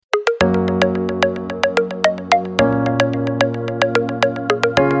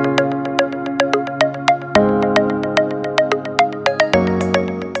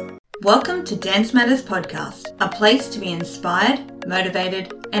Welcome to Dance Matters Podcast, a place to be inspired,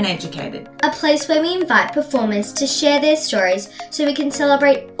 motivated, and educated. A place where we invite performers to share their stories so we can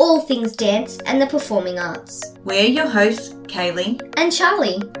celebrate all things dance and the performing arts. We're your hosts, Kaylee and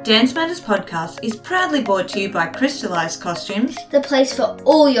Charlie. Dance Matters Podcast is proudly brought to you by Crystallized Costumes, the place for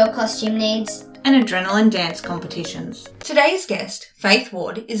all your costume needs, and adrenaline dance competitions. Today's guest, Faith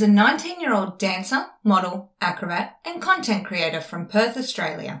Ward, is a 19-year-old dancer, model, acrobat, and content creator from Perth,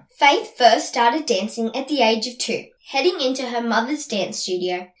 Australia. Faith first started dancing at the age of 2, heading into her mother's dance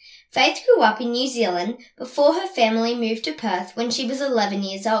studio. Faith grew up in New Zealand before her family moved to Perth when she was 11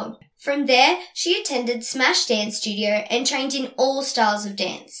 years old. From there, she attended Smash Dance Studio and trained in all styles of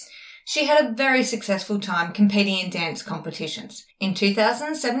dance. She had a very successful time competing in dance competitions. In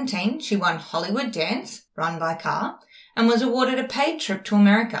 2017, she won Hollywood Dance, run by Car, and was awarded a paid trip to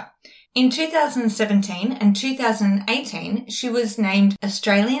America. In 2017 and 2018, she was named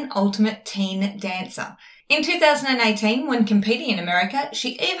Australian Ultimate Teen Dancer. In 2018, when competing in America,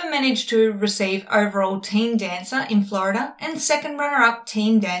 she even managed to receive overall Teen Dancer in Florida and second runner-up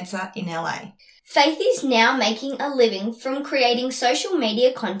Teen Dancer in LA. Faith is now making a living from creating social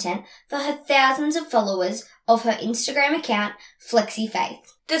media content for her thousands of followers of her Instagram account, FlexiFaith.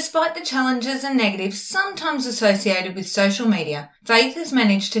 Despite the challenges and negatives sometimes associated with social media, Faith has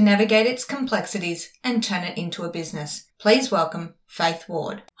managed to navigate its complexities and turn it into a business. Please welcome Faith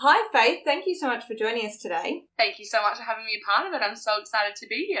Ward. Hi Faith, thank you so much for joining us today. Thank you so much for having me a part of it. I'm so excited to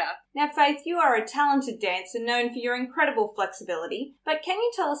be here. Now Faith, you are a talented dancer known for your incredible flexibility, but can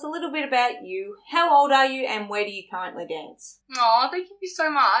you tell us a little bit about you? How old are you and where do you currently dance? Oh, thank you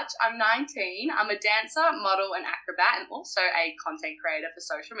so much. I'm 19. I'm a dancer, model and acrobat and also a content creator for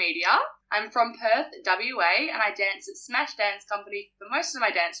social media. I'm from Perth, WA, and I danced at Smash Dance Company for most of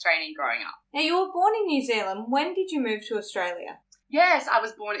my dance training growing up. Now you were born in New Zealand. When did you move to Australia? Yes, I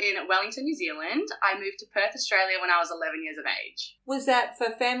was born in Wellington, New Zealand. I moved to Perth, Australia when I was 11 years of age. Was that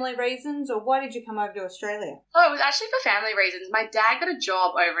for family reasons or why did you come over to Australia? Oh, it was actually for family reasons. My dad got a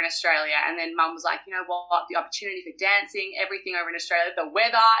job over in Australia and then Mum was like, you know what, the opportunity for dancing, everything over in Australia, the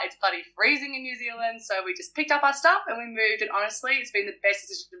weather, it's bloody freezing in New Zealand. So we just picked up our stuff and we moved and honestly, it's been the best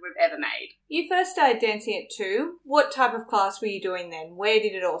decision we've ever made. You first started dancing at 2. What type of class were you doing then? Where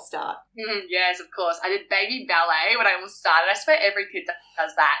did it all start? Yes, of course. I did baby ballet when I almost started. I swear every kid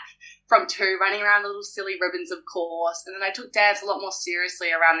does that. From 2, running around the little silly ribbons, of course. And then I took dance a lot more seriously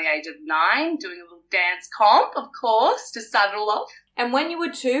around the age of 9, doing a little dance comp, of course, to start it all off. And when you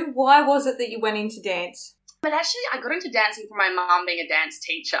were 2, why was it that you went into dance? But actually, I got into dancing from my mum being a dance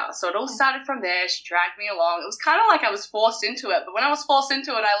teacher. So it all started from there. She dragged me along. It was kind of like I was forced into it. But when I was forced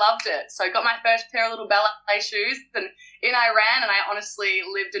into it, I loved it. So I got my first pair of little ballet shoes and in I ran. And I honestly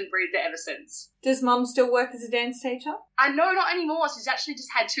lived and breathed it ever since. Does Mum still work as a dance teacher? I know, not anymore. She's actually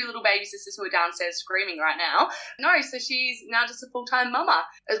just had 2 little baby sisters who are downstairs screaming right now. No, so she's now just a full-time mama,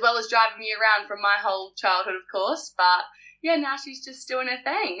 as well as driving me around from my whole childhood, of course. But yeah, now she's just doing her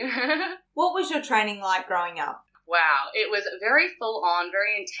thing. What was your training like growing up? Wow, it was very full-on,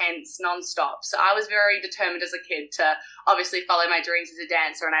 very intense, non-stop. So I was very determined as a kid to obviously follow my dreams as a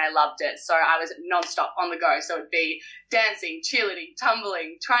dancer, and I loved it. So I was non-stop on the go. So it'd be dancing, cheerleading,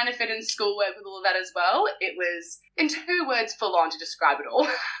 tumbling, trying to fit in schoolwork with all of that as well. It was, in 2 words, full-on to describe it all.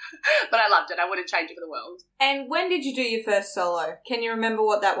 But I loved it. I wouldn't change it for the world. And when did you do your first solo? Can you remember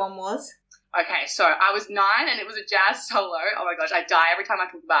what that one was? Okay, so I was 9 and it was a jazz solo. Oh my gosh, I die every time I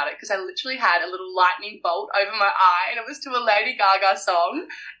talk about it because I literally had a little lightning bolt over my eye and it was to a Lady Gaga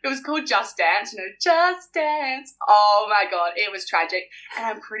song. It was called Just Dance, Just Dance. Oh my God, it was tragic. And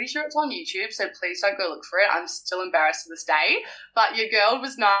I'm pretty sure it's on YouTube, so please don't go look for it. I'm still embarrassed to this day. But your girl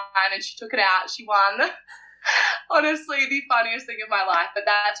was 9 and she took it out. She won. Honestly, the funniest thing of my life. But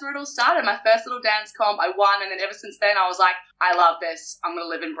that's where it all started. My first little dance comp, I won, and then ever since then I was like, I love this. I'm going to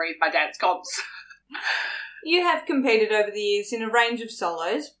live and breathe my dance comps. You have competed over the years in a range of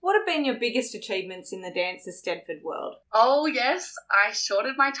solos. What have been your biggest achievements in the Dance Eisteddfod world? Oh yes, I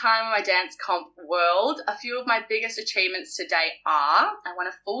shorted my time in my dance comp world. A few of my biggest achievements to date are I won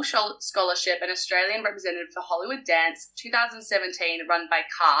a full scholarship and Australian representative for Hollywood Dance 2017 run by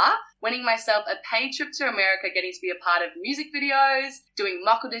Car, winning myself a paid trip to America, getting to be a part of music videos, doing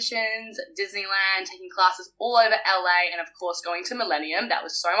mock auditions, Disneyland, taking classes all over LA, and of course going to Millennium. That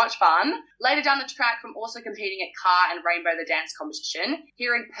was so much fun. Later down the track, from also competing at CAR and Rainbow the Dance competition.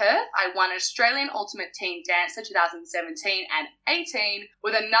 Here in Perth, I won Australian Ultimate Teen Dancer 2017 and 18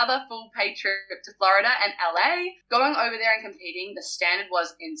 with another full paid trip to Florida and LA. Going over there and competing, the standard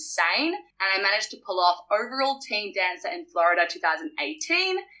was insane, and I managed to pull off overall teen dancer in Florida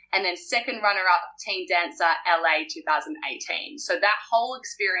 2018 and then second runner-up teen dancer LA 2018. So that whole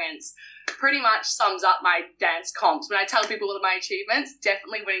experience pretty much sums up my dance comps. When I tell people all of my achievements,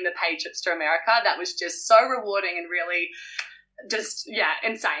 definitely winning the paid trips to America, that was just so rewarding and really just, yeah,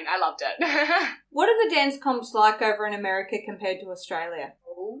 insane. I loved it. What are the dance comps like over in America compared to Australia?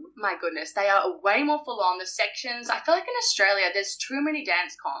 Oh my goodness, they are way more full on. The sections, I feel like in Australia, there's too many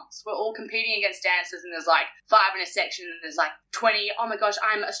dance comps. We're all competing against dancers and there's like 5 in a section and there's like 20. Oh my gosh,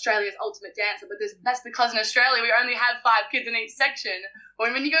 I'm Australia's ultimate dancer. But that's because in Australia, we only have 5 kids in each section.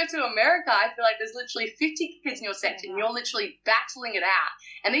 When you go to America, I feel like there's literally 50 kids in your section. You're literally battling it out.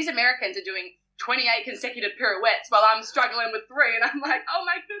 And these Americans are doing 28 consecutive pirouettes while I'm struggling with 3, and I'm like, oh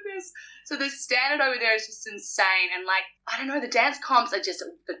my goodness. So the standard over there is just insane, and like, I don't know, the dance comps are just,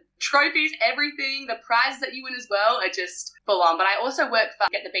 the trophies, everything, the prizes that you win as well are just full on. But I also work for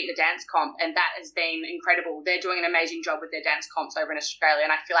Get the Beat the Dance comp, and that has been incredible. They're doing an amazing job with their dance comps over in Australia,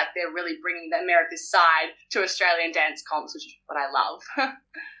 and I feel like they're really bringing the America's side to Australian dance comps, which is what I love.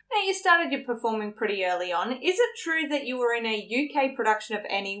 Now, you started your performing pretty early on. Is it true that you were in a UK production of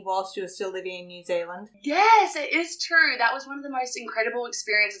Annie whilst you were still living in New Zealand? Yes, it is true. That was one of the most incredible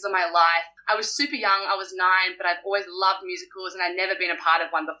experiences of my life. I was super young. I was 9, but I've always loved musicals and I'd never been a part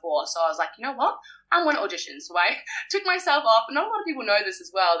of one before. So I was like, you know what? I want to audition. So I took myself off. And not a lot of people know this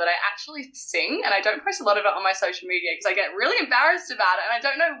as well, that I actually sing, and I don't post a lot of it on my social media because I get really embarrassed about it and I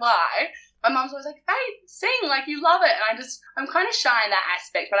don't know why. My mum's always like, Faith, sing, like you love it. And I'm kind of shy in that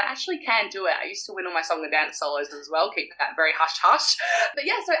aspect, but I actually can do it. I used to win all my song and dance solos as well, keep that very hush-hush. But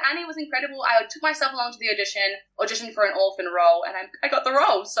yeah, so Annie was incredible. I took myself along to the auditioned for an orphan role, and I got the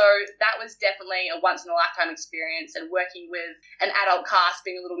role. So that was definitely a once-in-a-lifetime experience, and working with an adult cast,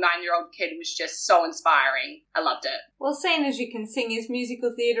 being a little 9-year-old kid, was just so inspiring. I loved it. Well, seeing as you can sing, is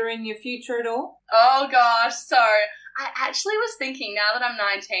musical theatre in your future at all? Oh gosh, so I actually was thinking, now that I'm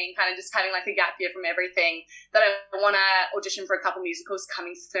 19, kind of just having like a gap year from everything, that I want to audition for a couple musicals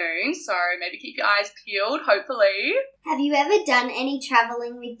coming soon. So maybe keep your eyes peeled, hopefully. Have you ever done any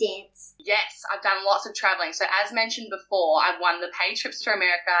travelling with dance? Yes, I've done lots of travelling. So as mentioned before, I've won the paid trips to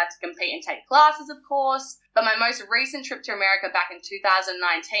America to compete and take classes, of course. But my most recent trip to America back in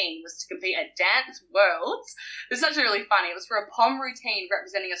 2019 was to compete at Dance Worlds. It was actually really funny. It was for a pom routine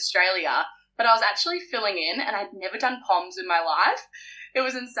representing Australia. But I was actually filling in, and I'd never done poms in my life. It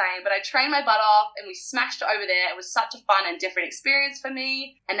was insane, but I trained my butt off and we smashed it over there. It was such a fun and different experience for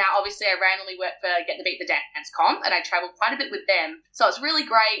me. And now obviously I randomly work for Get the Beat the Dance comp, and I travel quite a bit with them. So it's really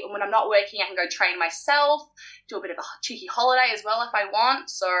great. And when I'm not working, I can go train myself, do a bit of a cheeky holiday as well if I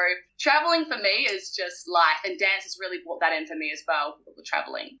want. So traveling for me is just life, and dance has really brought that in for me as well, with the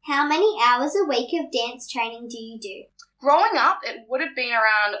traveling. How many hours a week of dance training do you do? Growing up, it would have been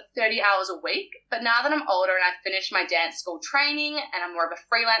around 30 hours a week, but now that I'm older and I've finished my dance school training and I'm more of a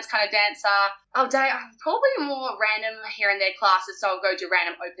freelance kind of dancer, I'm probably more random here and there classes, so I'll go to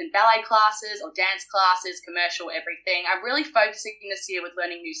random open ballet classes or dance classes, commercial, everything. I'm really focusing this year with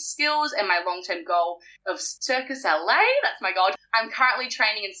learning new skills and my long-term goal of Circus LA. That's my goal. I'm currently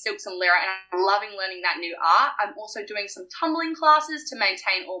training in Silks and Lyra, and I'm loving learning that new art. I'm also doing some tumbling classes to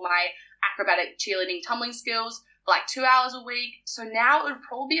maintain all my acrobatic cheerleading tumbling skills, like 2 hours a week. So now it would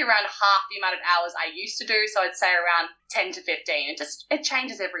probably be around half the amount of hours I used to do. So I'd say around 10 to 15. It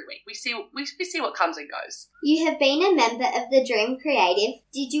changes every week. We see what comes and goes. You have been a member of the Dream Creative.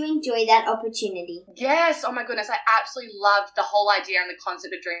 Did you enjoy that opportunity? Yes. Oh my goodness. I absolutely loved the whole idea and the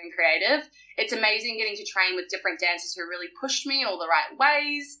concept of Dream Creative. It's amazing getting to train with different dancers who really pushed me in all the right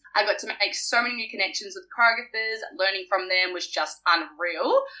ways. I got to make so many new connections with choreographers. Learning from them was just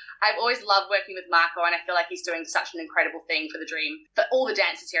unreal. I've always loved working with Marco, and I feel like he's doing such an incredible thing for the Dream, for all the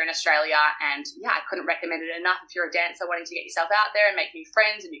dancers here in Australia. And yeah, I couldn't recommend it enough. If you're a dancer wanting to get yourself out there and make new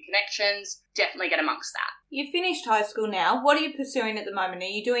friends and new connections, definitely get amongst that. You've finished high school now. What are you pursuing at the moment? Are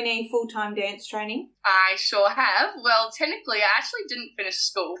you doing any full-time dance training? I sure have. Well, technically, I actually didn't finish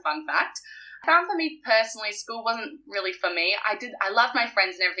school, fun fact. I found for me personally, school wasn't really for me. I loved my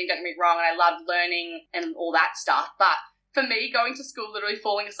friends and everything, don't get me wrong, and I loved learning and all that stuff. But for me, going to school, literally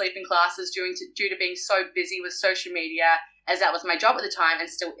falling asleep in classes due to being so busy with social media, as that was my job at the time and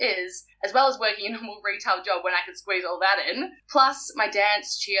still is, as well as working a normal retail job when I could squeeze all that in. Plus my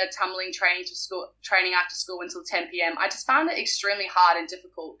dance, cheer, tumbling, training after school until 10 p.m. I just found it extremely hard and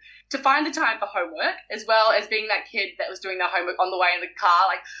difficult to find the time for homework, as well as being that kid that was doing their homework on the way in the car,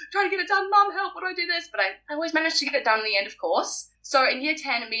 like, trying to get it done, Mum, help, what do I do this? But I always managed to get it done in the end, of course. So in year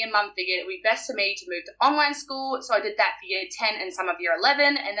 10, me and Mum figured it would be best for me to move to online school, so I did that for year 10 and some of year 11,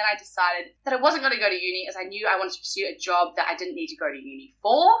 and then I decided that I wasn't going to go to uni, as I knew I wanted to pursue a job that I didn't need to go to uni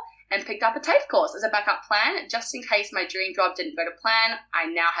for, and picked up a TAFE course as a backup plan, just in case my dream job didn't go to plan. I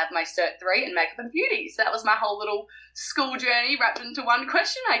now have my Cert 3 in Makeup and Beauty. So that was my whole little school journey wrapped into one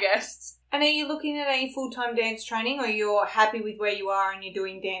question, I guess. And are you looking at any full-time dance training, or you're happy with where you are and you're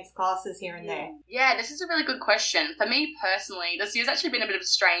doing dance classes here and there? Yeah, this is a really good question. For me personally, this year's actually been a bit of a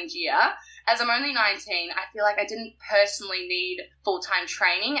strange year. As I'm only 19, I feel like I didn't personally need full-time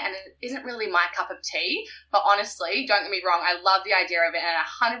training, and it isn't really my cup of tea. But honestly, don't get me wrong, I love the idea of it, and I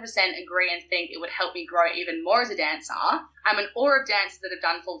 100% agree and think it would help me grow even more as a dancer. I'm in awe of dancers that have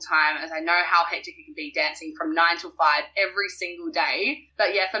done full-time, as I know how hectic it can be dancing from 9 till 5 every single day.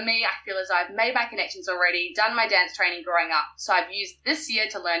 But yeah, for me, I feel as I've made my connections already, done my dance training growing up. So I've used this year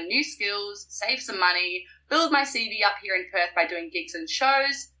to learn new skills, save some money, build my CV up here in Perth by doing gigs and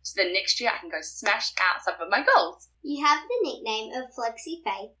shows, so then next year I can go smash out some of my goals. You have the nickname of Flexi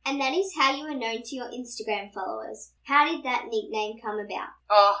Faith, and that is how you are known to your Instagram followers. How did that nickname come about?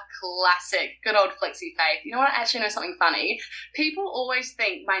 Oh, classic. Good old Flexi Faith. You know what? I actually know something funny. People always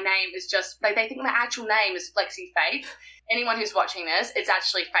think my name is just, like, they think my actual name is Flexi Faith. Anyone who's watching this, it's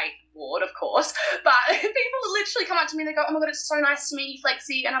actually Faith Ward, of course. But people literally come up to me and they go, oh my God, it's so nice to meet you,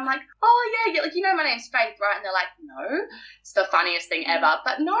 Flexi. And I'm like, oh yeah, like, you know my name's Faith, right? And they're like, no. It's the funniest thing ever.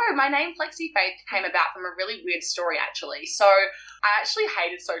 But no, my name Flexi Faith came about from a really weird story, actually. So I actually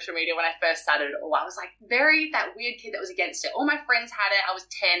hated social media when I first started it all. I was like that weird kid that was against it. All my friends had it. I was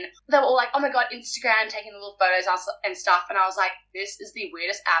 10. They were all like, oh my God, Instagram, taking little photos and stuff. And I was like, this is the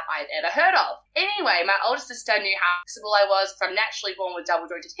weirdest app I'd ever heard of. Anyway, my older sister knew how flexible I was, because I'm naturally born with double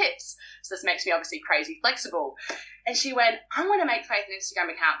jointed hips. So this makes me obviously crazy flexible. And she went, I'm going to make Faith an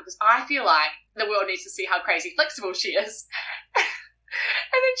Instagram account because I feel like the world needs to see how crazy flexible she is.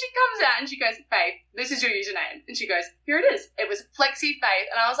 And then she comes out and she goes, Faith, this is your username. And she goes, here it is. It was Flexi Faith.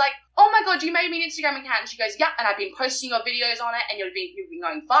 And I was like, oh my God, you made me an Instagram account. And she goes, yeah, and I've been posting your videos on it and you've been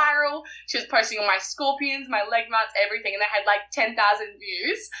going viral. She was posting all my scorpions, my leg marks, everything. And they had like 10,000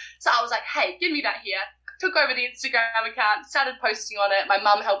 views. So I was like, hey, give me that here. Took over the Instagram account, started posting on it. My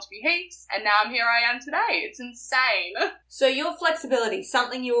mum helped me heaps, and now here I am today. It's insane. So your flexibility,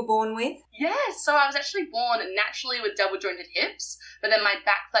 something you were born with? Yes, so I was actually born naturally with double jointed hips, but then my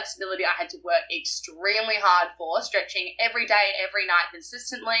back flexibility I had to work extremely hard for, stretching every day, every night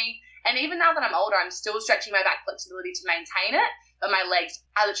consistently. And even now that I'm older, I'm still stretching my back flexibility to maintain it. But my legs,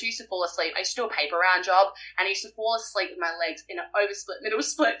 I literally used to fall asleep. I used to do a paper round job, and I used to fall asleep with my legs in an oversplit middle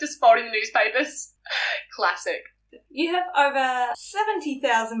split, just folding the newspapers. Classic. You have over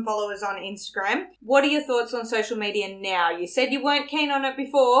 70,000 followers on Instagram. What are your thoughts on social media now? You said you weren't keen on it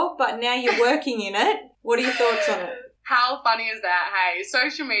before, but now you're working in it. What are your thoughts on it? How funny is that? Hey,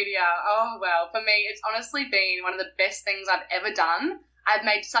 social media. Oh, well, for me, it's honestly been one of the best things I've ever done. I've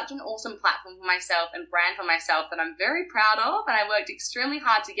made such an awesome platform for myself and brand for myself that I'm very proud of, and I worked extremely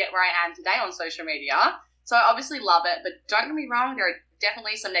hard to get where I am today on social media. So I obviously love it, but don't get me wrong, there are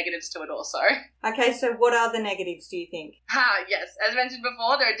definitely some negatives to it also. Okay, so what are the negatives, do you think? Yes, as mentioned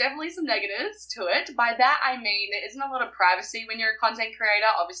before, there are definitely some negatives to it. By that I mean there isn't a lot of privacy when you're a content creator.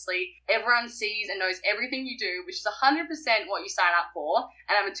 Obviously, everyone sees and knows everything you do, which is 100% what you sign up for,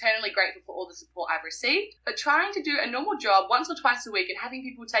 and I'm eternally grateful for all the support I've received. But trying to do a normal job once or twice a week and having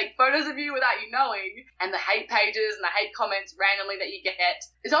people take photos of you without you knowing, and the hate pages and the hate comments randomly that you get,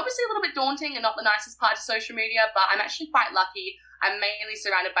 is obviously a little bit daunting and not the nicest part of social media, but I'm actually quite lucky. I'm mainly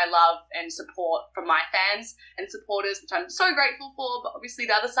surrounded by love and support from my fans and supporters, which I'm so grateful for, but obviously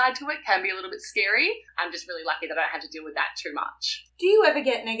the other side to it can be a little bit scary. I'm just really lucky that I don't have to deal with that too much. Do you ever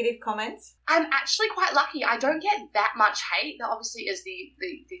get negative comments? I'm actually quite lucky. I don't get that much hate. There obviously is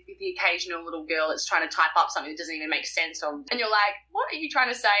the occasional little girl that's trying to type up something that doesn't even make sense, and you're like, what are you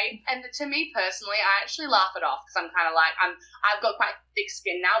trying to say? And to me personally, I actually laugh it off because I'm kind of like, I've got quite thick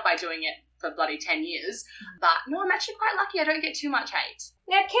skin now by doing it for bloody 10 years. But no, I'm actually quite lucky. I don't get too much hate.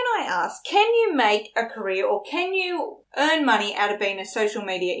 Now, can I ask, can you make a career or can you earn money out of being a social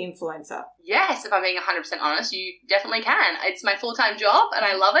media influencer? Yes, if I'm being 100% honest, you definitely can. It's my full-time job and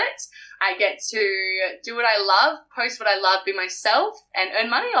I love it. I get to do what I love, post what I love, be myself, and earn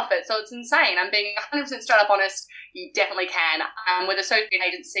money off it. So it's insane. I'm being 100% straight up honest. You definitely can. I'm with a social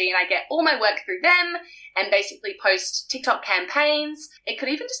agency and I get all my work through them and basically post TikTok campaigns. It could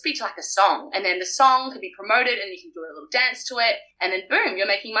even just be to like a song, and then the song could be promoted and you can do a little dance to it, and then boom, you're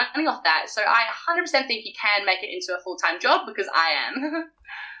making money off that. So I 100% think you can make it into a full-time job, because I am.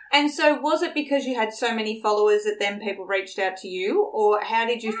 And so was it because you had so many followers that then people reached out to you, or how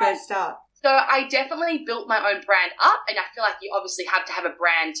did you first start? So I definitely built my own brand up, and I feel like you obviously have to have a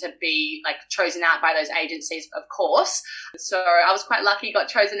brand to be like chosen out by those agencies, of course. So I was quite lucky, got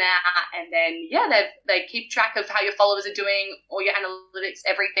chosen out, and then they keep track of how your followers are doing, all your analytics,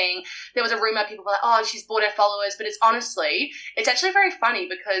 everything. There was a rumor, people were like, oh, she's bought her followers, but it's actually very funny,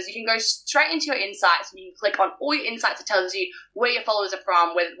 because you can go straight into your insights and you can click on all your insights. It tells you where your followers are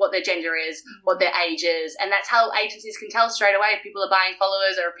from, what their gender is, what their age is, and that's how agencies can tell straight away if people are buying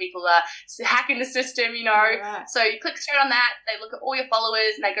followers or if people are hacking the system, Right. So you click straight on that, they look at all your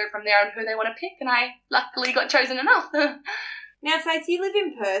followers and they go from there on who they want to pick, and I luckily got chosen enough. Now, Faith, you live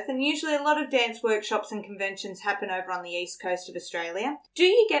in Perth, and usually a lot of dance workshops and conventions happen over on the east coast of Australia. Do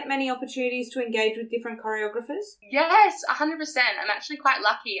you get many opportunities to engage with different choreographers? Yes, 100%. I'm actually quite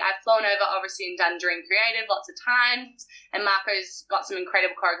lucky. I've flown over, obviously, and done Dream Creative lots of times, and Marco's got some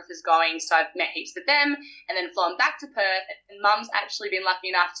incredible choreographers going, so I've met heaps with them, and then flown back to Perth, and Mum's actually been lucky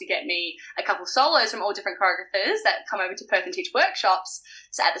enough to get me a couple solos from all different choreographers that come over to Perth and teach workshops.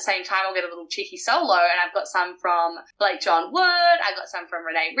 So at the same time, I'll get a little cheeky solo, and I've got some from Blake John Wood, I got some from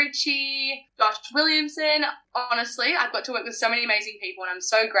Renee Ritchie, Josh Williamson. Honestly, I've got to work with so many amazing people, and I'm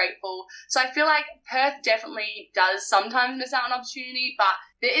so grateful. So I feel like Perth definitely does sometimes miss out on opportunity, but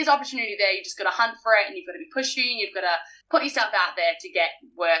there is opportunity there. You just got to hunt for it, and you've got to be pushing. You've got to put yourself out there to get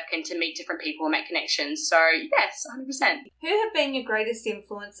work and to meet different people and make connections. So yes, 100%. Who have been your greatest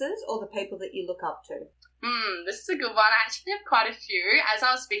influences, or the people that you look up to? This is a good one. I actually have quite a few. As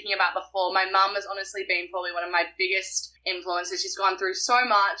I was speaking about before, my mum has honestly been probably one of my biggest influences. She's gone through so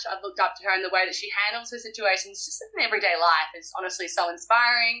much. I've looked up to her in the way that she handles her situations just in everyday life. It's honestly so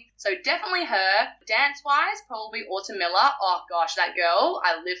inspiring. So definitely her. Dance-wise, probably Autumn Miller. Oh gosh, that girl.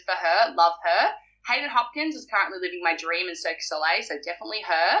 I live for her, love her. Hayden Hopkins is currently living my dream in Cirque du Soleil, so definitely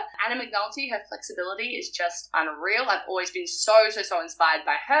her. Anna McNulty, her flexibility is just unreal. I've always been so inspired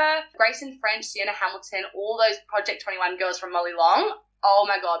by her. Grayson French, Sienna Hamilton, all those Project 21 girls from Molly Long. Oh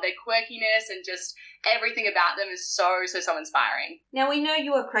my God, their quirkiness and just everything about them is so inspiring. Now, we know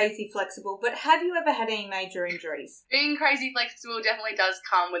you are crazy flexible, but have you ever had any major injuries? Being crazy flexible definitely does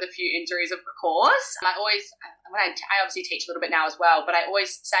come with a few injuries, of course. I obviously teach a little bit now as well, but I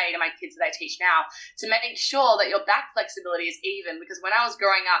always say to my kids that I teach now to make sure that your back flexibility is even, because when I was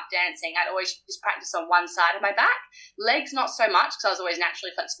growing up dancing, I'd always just practice on one side of my back. Legs, not so much, because I was always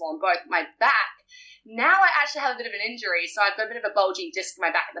naturally flexible on both. My back, now I actually have a bit of an injury, so I've got a bit of a bulging disc in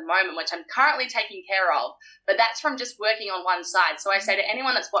my back at the moment, which I'm currently taking care of, but that's from just working on one side. So I say to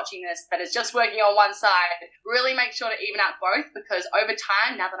anyone that's watching this that is just working on one side, really make sure to even out both, because over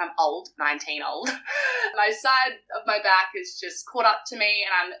time, now that I'm old, 19 old, my side of my back is just caught up to me, and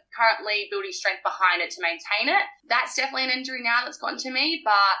I'm currently building strength behind it to maintain it. That's definitely an injury now that's gotten to me,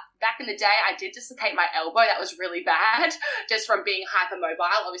 but back in the day, I did dislocate my elbow. That was really bad, just from being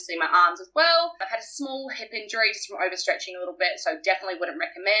hypermobile. Obviously, my arms as well. I've had a small hip injury just from overstretching a little bit, so definitely wouldn't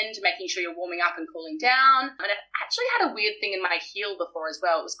recommend making sure you're warming up and cooling down. And I actually had a weird thing in my heel before as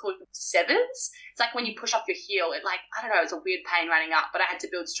well. It was called severs. It's like when you push off your heel, it's a weird pain running up, but I had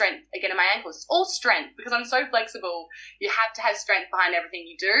to build strength again in my ankles. It's all strength, because I'm so flexible. You have to have strength behind everything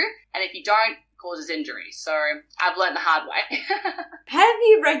you do, and if you don't, causes injury. So I've learned the hard way. Have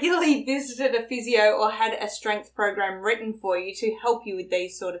you regularly visited a physio or had a strength program written for you to help you with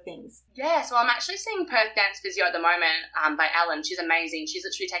these sort of things? Yeah, so I'm actually seeing Perth Dance Physio at the moment by Ellen. She's amazing. She's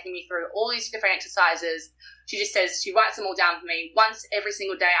literally taking me through all these different exercises. She just says, she writes them all down for me once every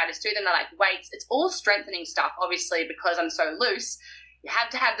single day. I just do them. They're like weights. It's all strengthening stuff, obviously, because I'm so loose. You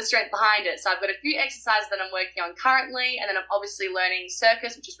have to have the strength behind it. So I've got a few exercises that I'm working on currently, and then I'm obviously learning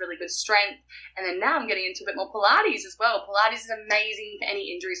circus, which is really good strength. And then now I'm getting into a bit more Pilates as well. Pilates is amazing for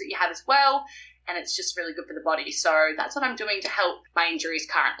any injuries that you have as well, and it's just really good for the body. So that's what I'm doing to help my injuries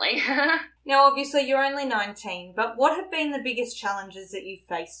currently. Now, obviously, you're only 19, but what have been the biggest challenges that you've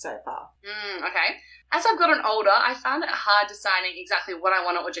faced so far? Okay. As I've gotten older, I found it hard deciding exactly what I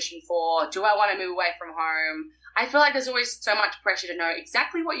want to audition for. Do I want to move away from home? I feel like there's always so much pressure to know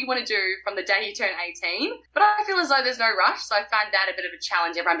exactly what you want to do from the day you turn 18, but I feel as though there's no rush, so I found that a bit of a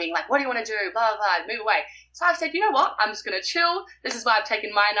challenge. Everyone being like, what do you want to do? Blah, blah, blah, move away. So I've said, you know what, I'm just going to chill. This is why I've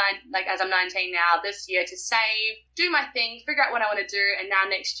taken my as I'm 19 now, this year to save, do my thing, figure out what I want to do. And now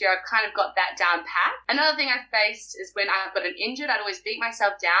next year I've kind of got that down pat. Another thing I've faced is when I've gotten injured, I'd always beat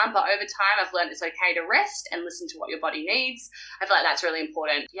myself down. But over time, I've learned it's okay to rest and listen to what your body needs. I feel like that's really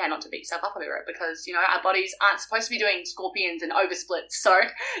important. Yeah, not to beat yourself up over it because, our bodies aren't supposed to be doing scorpions and oversplits. So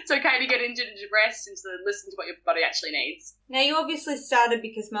it's okay to get injured and to rest and to listen to what your body actually needs. Now, you obviously started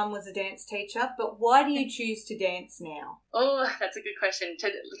because Mum was a dance teacher, but why do you choose to dance now? Oh, that's a good question. To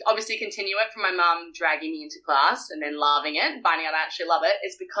obviously continue it from my mum dragging me into class and then loving it, finding out I actually love it,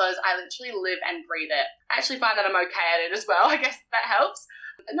 is because I literally live and breathe it. I actually find that I'm okay at it as well. I guess that helps.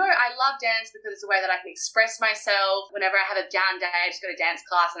 No, I love dance because it's a way that I can express myself. Whenever I have a down day, I just go to dance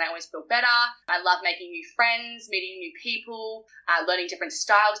class and I always feel better. I love making new friends, meeting new people, learning different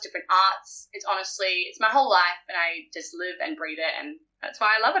styles, different arts. It's my whole life and I just live and breathe it, and that's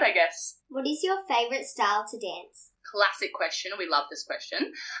why I love it, I guess. What is your favourite style to dance? Classic question. We love this question.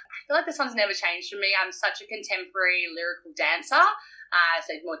 I feel like this one's never changed for me. I'm such a contemporary lyrical dancer.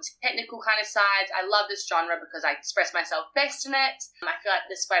 So more technical kind of sides. I love this genre because I express myself best in it. I feel like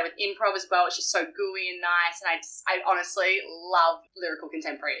this way with improv as well, it's just so gooey and nice. And I honestly love lyrical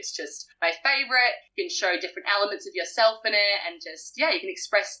contemporary. It's just my favourite. You can show different elements of yourself in it and just, you can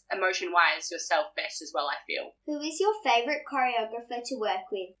express emotion-wise yourself best as well, I feel. Who is your favourite choreographer to work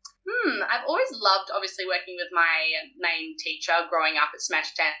with? I've always loved, obviously, working with my main teacher growing up at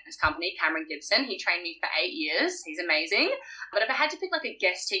Smash Dance Company, Cameron Gibson. He trained me for 8 years. He's amazing. But if I had to pick like a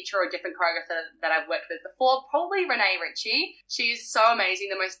guest teacher or a different choreographer that I've worked with before, probably Renee Ritchie. She is so amazing,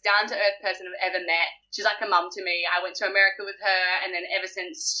 the most down-to-earth person I've ever met. She's like a mum to me. I went to America with her, and then ever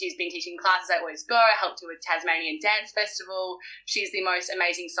since she's been teaching classes, I always go. I helped her with Tasmanian Dance Festival. She's the most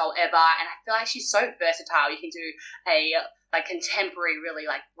amazing soul ever, and I feel like she's so versatile. You can do a contemporary, really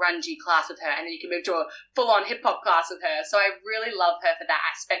grungy class with her, and then you can move to a full-on hip-hop class with her. So I really love her for that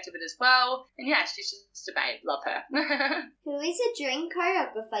aspect of it as well. And yeah, she's just a babe. Love her. Who is a dream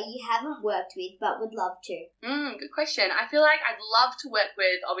choreographer you haven't worked with but would love to? Good question. I feel like I'd love to work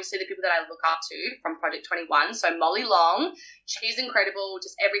with, obviously, the people that I look up to from Project 21. So Molly Long, she's incredible.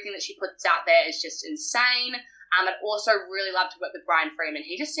 Just everything that she puts out there is just insane. I'd also really love to work with Brian Freeman.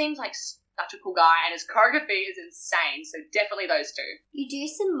 He just seems like such a cool guy, and his choreography is insane. So definitely those two. You do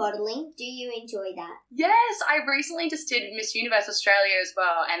some modelling. Do you enjoy that? Yes, I recently just did Miss Universe Australia as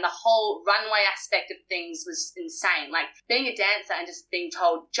well, and the whole runway aspect of things was insane. Like being a dancer and just being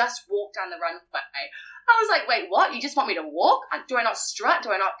told, just walk down the runway. I was like, wait, what? You just want me to walk? Do I not strut?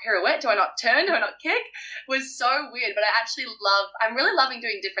 Do I not pirouette? Do I not turn? Do I not kick? It was so weird, but I'm really loving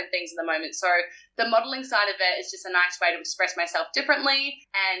doing different things at the moment. So the modelling side of it is just a nice way to express myself differently,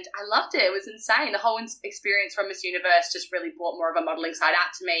 and I loved it. It was insane. The whole experience from Miss Universe just really brought more of a modelling side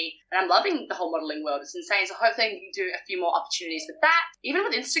out to me, and I'm loving the whole modelling world. It's insane. So hopefully I can do a few more opportunities with that. Even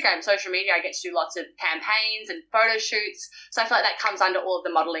with Instagram, social media, I get to do lots of campaigns and photo shoots. So I feel like that comes under all of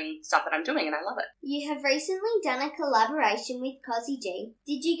the modelling stuff that I'm doing, and I love it. You have recently done a collaboration with Cozzy G.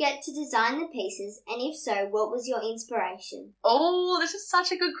 Did you get to design the pieces, and if so, what was your inspiration? Oh, this is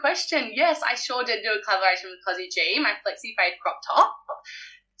such a good question. Yes, I sure did do a collaboration with Cozzy G, my Flexi Fade crop top.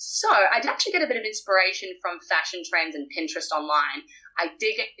 So I did actually get a bit of inspiration from fashion trends and Pinterest online. I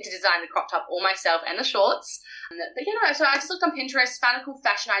did get to design the crop top all myself and the shorts. But so I just looked on Pinterest, found a cool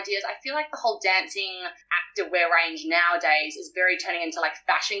fashion ideas. I feel like the whole dancing activewear range nowadays is very turning into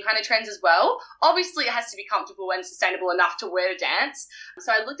fashion kind of trends as well. Obviously it has to be comfortable and sustainable enough to wear to dance.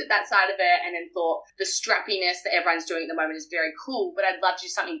 So I looked at that side of it and then thought the strappiness that everyone's doing at the moment is very cool, but I'd love to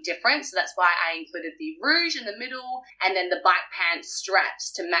do something different. So that's why I included the rouge in the middle and then the bike pants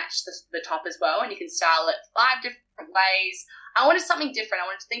straps to match the top as well. And you can style it 5 different ways. I wanted something different. I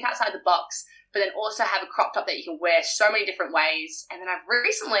wanted to think outside the box, but then also have a crop top that you can wear so many different ways. And then I've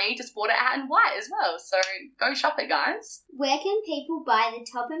recently just bought it out in white as well. So go shop it, guys. Where can people buy the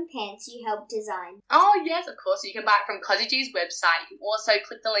top and pants you helped design? Oh, yes, of course. You can buy it from Cozzy G's website. You can also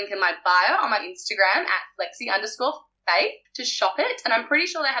click the link in my bio on my Instagram at flexi_faith to shop it. And I'm pretty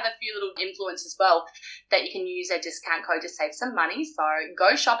sure they have a few little influence as well that you can use their discount code to save some money. So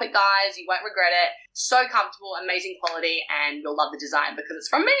go shop it, guys. You won't regret it. So comfortable, amazing quality, and you'll love the design because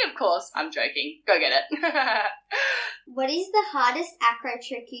it's from me, of course. I'm joking. Go get it. What is the hardest acro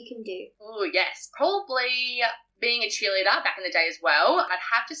trick you can do? Oh, yes. Probably being a cheerleader back in the day as well. I'd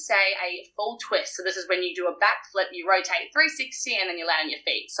have to say a full twist. So this is when you do a backflip, you rotate 360 and then you land on your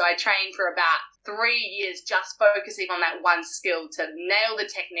feet. So I trained for about 3 years just focusing on that one skill to nail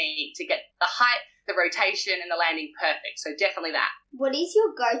the technique, to get the height, the rotation and the landing perfect. So definitely that. What is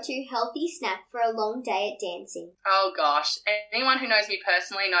your go-to healthy snack for a long day at dancing? Oh gosh, anyone who knows me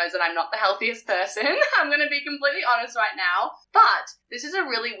personally knows that I'm not the healthiest person. I'm going to be completely honest right now. But this is a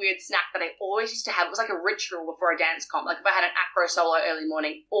really weird snack that I always used to have. It was like a ritual before a dance comp. Like if I had an acro solo early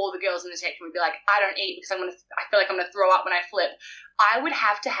morning, all the girls in the section would be like, I don't eat because I feel like I'm going to throw up when I flip. I would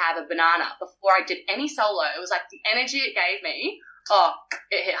have to have a banana before I did any solo. It was like the energy it gave me. Oh,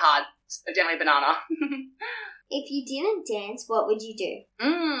 it hit hard. So definitely banana. If you didn't dance, what would you do?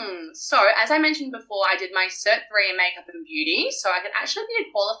 So, as I mentioned before, I did my Cert 3 in Makeup and Beauty, so I could actually be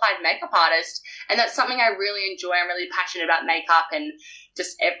a qualified makeup artist, and that's something I really enjoy. I'm really passionate about makeup and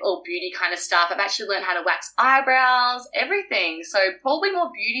just all beauty kind of stuff. I've actually learned how to wax eyebrows, everything. So, probably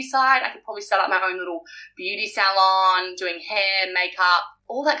more beauty side. I could probably start up my own little beauty salon, doing hair, makeup,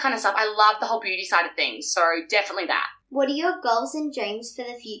 all that kind of stuff. I love the whole beauty side of things, so definitely that. What are your goals and dreams for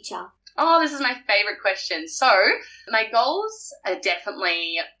the future? Oh, this is my favourite question. So, my goals are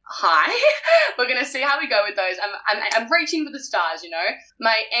definitely high. We're going to see how we go with those. I'm reaching for the stars, you know.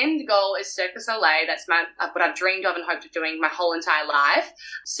 My end goal is Cirque du Soleil. That's what I've dreamed of and hoped of doing my whole entire life.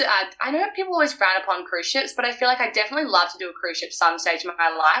 So, I know people always frown upon cruise ships, but I feel like I definitely love to do a cruise ship some stage of my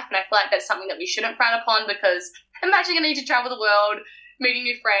life, and I feel like that's something that we shouldn't frown upon because imagine you need to travel the world, meeting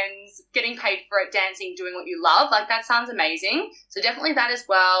new friends, getting paid for it, dancing, doing what you love. Like, that sounds amazing. So definitely that as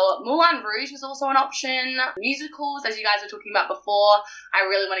well. Moulin Rouge was also an option. Musicals, as you guys were talking about before, I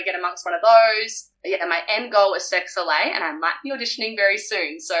really want to get amongst one of those. But yeah, my end goal is Cirque du Soleil, and I might be auditioning very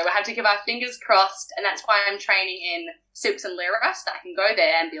soon. So we have to keep our fingers crossed, and that's why I'm training in Silks and Lyra, so that I can go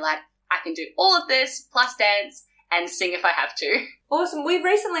there and be like, I can do all of this, plus dance, and sing if I have to. Awesome. We've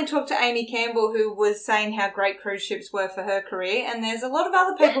recently talked to Amy Campbell, who was saying how great cruise ships were for her career, and there's a lot of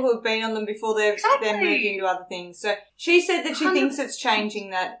other people who have been on them before they've then moved into other things. So she said that she thinks it's changing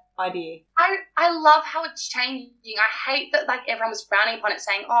that idea. I love how it's changing. I hate that like everyone was frowning upon it,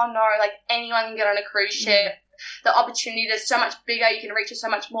 saying, oh no, like anyone can get on a cruise ship. The opportunity is so much bigger, you can reach it so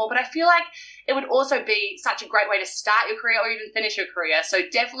much more. But I feel like it would also be such a great way to start your career or even finish your career. So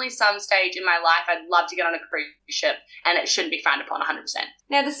definitely some stage in my life, I'd love to get on a cruise ship, and it shouldn't be frowned upon 100%.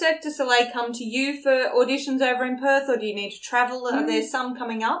 Now, does Cirque du Soleil come to you for auditions over in Perth, or do you need to travel? Are there some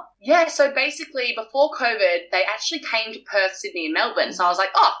coming up? Yeah, so basically before COVID, they actually came to Perth, Sydney and Melbourne. So I was like,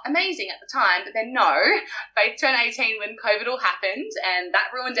 oh, amazing at the time. But then no, Faith turned 18 when COVID all happened, and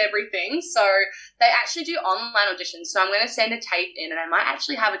that ruined everything. So they actually do online auditions. So I'm going to send a tape in, and I might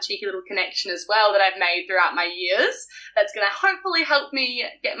actually have a cheeky little connection as well that I've made throughout my years. That's going to hopefully help me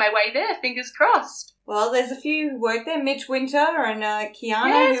get my way there. Fingers crossed. Well, there's a few who work there, Mitch Winter and Kiana.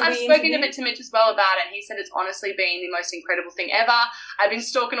 Yes, I've spoken a bit to Mitch as well about it, and he said it's honestly been the most incredible thing ever. I've been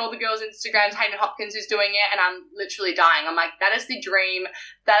stalking all the girls' Instagrams, Hayden Hopkins who's doing it, and I'm literally dying. I'm like, that is the dream.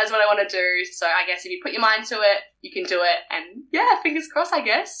 That is what I want to do. So I guess if you put your mind to it, you can do it. And yeah, fingers crossed, I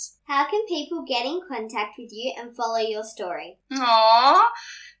guess. How can people get in contact with you and follow your story? Aww.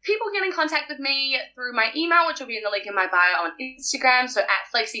 People get in contact with me through my email, which will be in the link in my bio on Instagram. So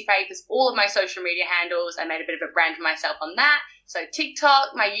 @FlexiFaith is all of my social media handles. I made a bit of a brand for myself on that. So TikTok,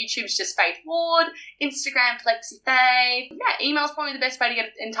 my YouTube's just Faith Ward, Instagram, FlexiFaith. Yeah, email's probably the best way to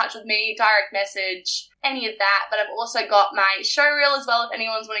get in touch with me, direct message, any of that. But I've also got my showreel as well if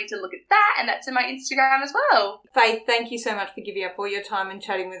anyone's wanting to look at that, and that's in my Instagram as well. Faith, thank you so much for giving up all your time and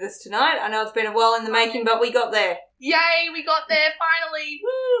chatting with us tonight. I know it's been a while in the making, but we got there. Yay, we got there finally.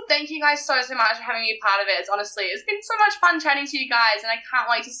 Woo! Thank you guys so much for having me a part of it. It's been so much fun chatting to you guys, and I can't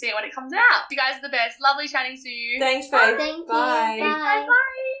wait to see it when it comes out. You guys are the best. Lovely chatting to you. Thanks, Faith. Thank Bye. you. Bye.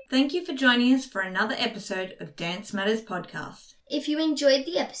 Bye. Thank you for joining us for another episode of Dance Matters Podcast. If you enjoyed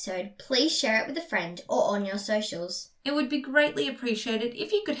the episode, please share it with a friend or on your socials. It would be greatly appreciated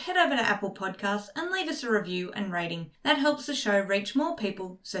if you could head over to Apple Podcasts and leave us a review and rating. That helps the show reach more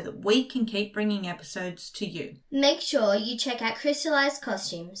people so that we can keep bringing episodes to you. Make sure you check out Crystallized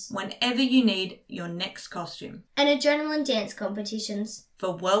Costumes whenever you need your next costume. and Adrenaline Dance competitions.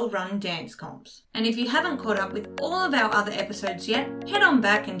 For well-run dance comps. And if you haven't caught up with all of our other episodes yet, head on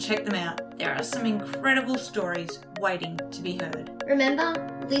back and check them out. There are some incredible stories waiting to be heard.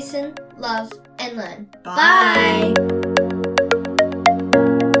 Remember, listen, love, and learn. Bye. Bye.